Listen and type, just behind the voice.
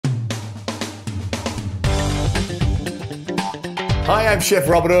Hi, I'm Chef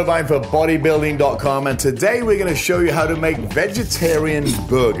Robert Irvine for Bodybuilding.com, and today we're going to show you how to make vegetarian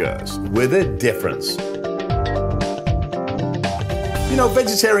burgers with a difference. You know,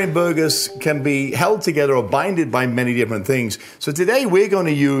 vegetarian burgers can be held together or binded by many different things. So today we're going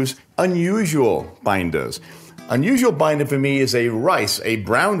to use unusual binders. Unusual binder for me is a rice, a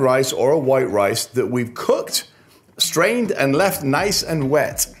brown rice or a white rice that we've cooked, strained, and left nice and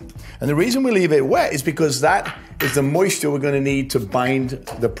wet. And the reason we leave it wet is because that is the moisture we're going to need to bind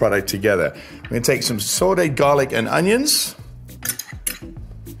the product together. We're going to take some sauteed garlic and onions,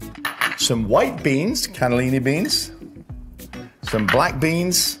 some white beans, cannellini beans, some black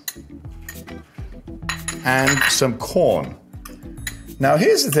beans, and some corn. Now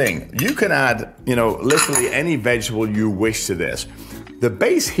here's the thing, you can add, literally any vegetable you wish to this. The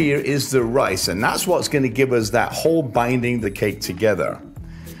base here is the rice, and that's what's going to give us that whole binding the cake together.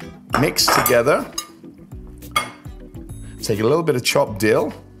 Mix together. Take a little bit of chopped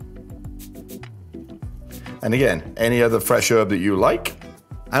dill. And again, any other fresh herb that you like.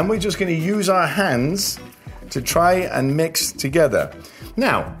 And we're just going to use our hands to try and mix together.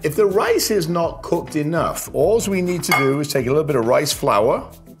 Now, if the rice is not cooked enough, all we need to do is take a little bit of rice flour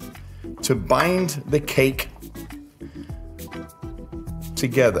to bind the cake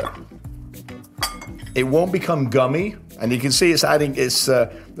together. It won't become gummy, and you can see it's adding,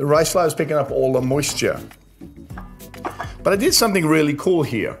 the rice flour is picking up all the moisture. But I did something really cool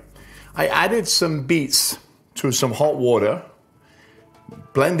here. I added some beets to some hot water,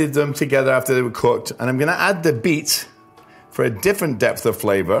 blended them together after they were cooked, and I'm gonna add the beets for a different depth of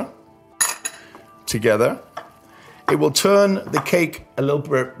flavor together. It will turn the cake a little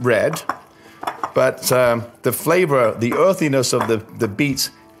bit red, but the flavor, the earthiness of the beets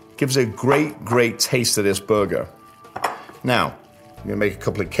gives a great, great taste to this burger. Now, I'm gonna make a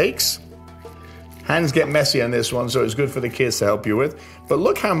couple of cakes. Hands get messy on this one, so it's good for the kids to help you with. But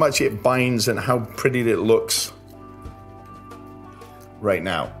look how much it binds and how pretty it looks right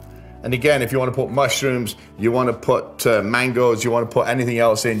now. And again, if you want to put mushrooms, you want to put mangoes, you want to put anything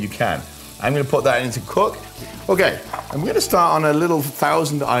else in, you can. I'm going to put that in to cook. Okay, I'm going to start on a little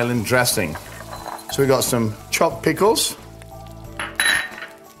Thousand Island dressing. So we got some chopped pickles,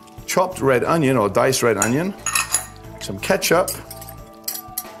 chopped red onion or diced red onion, some ketchup,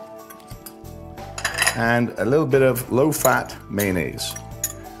 and a little bit of low-fat mayonnaise.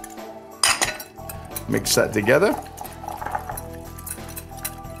 Mix that together.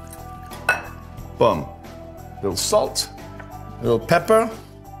 Boom. A little salt, a little pepper.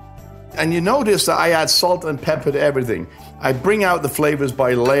 And you notice that I add salt and pepper to everything. I bring out the flavors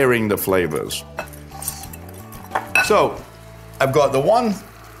by layering the flavors. So, I've got the one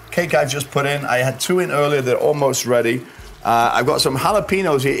cake I just put in. I had two in earlier, they're almost ready. I've got some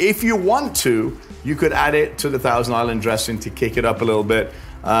jalapenos here. If you want to, you could add it to the Thousand Island dressing to kick it up a little bit.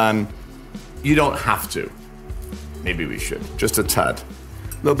 You don't have to. Maybe we should, just a tad.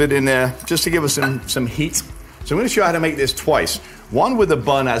 A little bit in there, just to give us some heat. So I'm gonna show you how to make this twice. One with a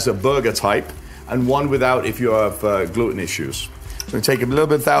bun as a burger type, and one without if you have gluten issues. So I'm gonna take a little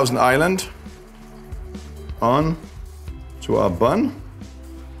bit of Thousand Island on to our bun.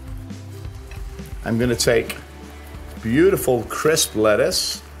 I'm gonna take beautiful crisp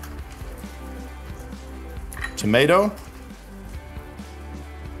lettuce, tomato,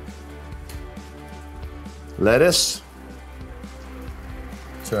 lettuce,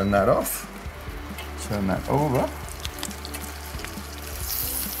 turn that off, turn that over.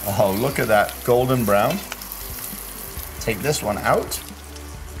 Oh, look at that, golden brown. Take this one out,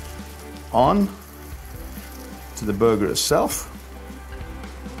 on to the burger itself.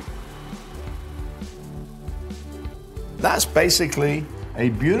 That's basically a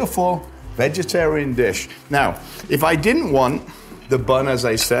beautiful vegetarian dish. Now, if I didn't want the bun, as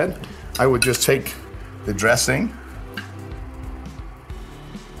I said, I would just take the dressing,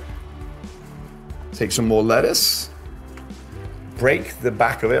 take some more lettuce, break the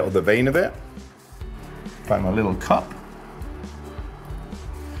back of it or the vein of it, find my little cup,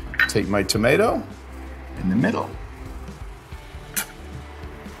 take my tomato in the middle,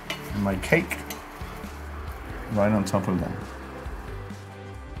 and my cake right on top of that.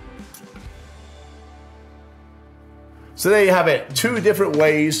 So there you have it, two different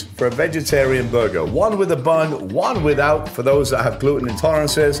ways for a vegetarian burger. One with a bun, one without for those that have gluten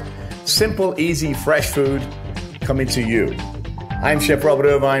intolerances. Simple, easy, fresh food coming to you. I'm Chef Robert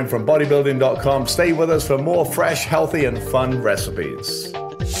Irvine from Bodybuilding.com. Stay with us for more fresh, healthy, and fun recipes.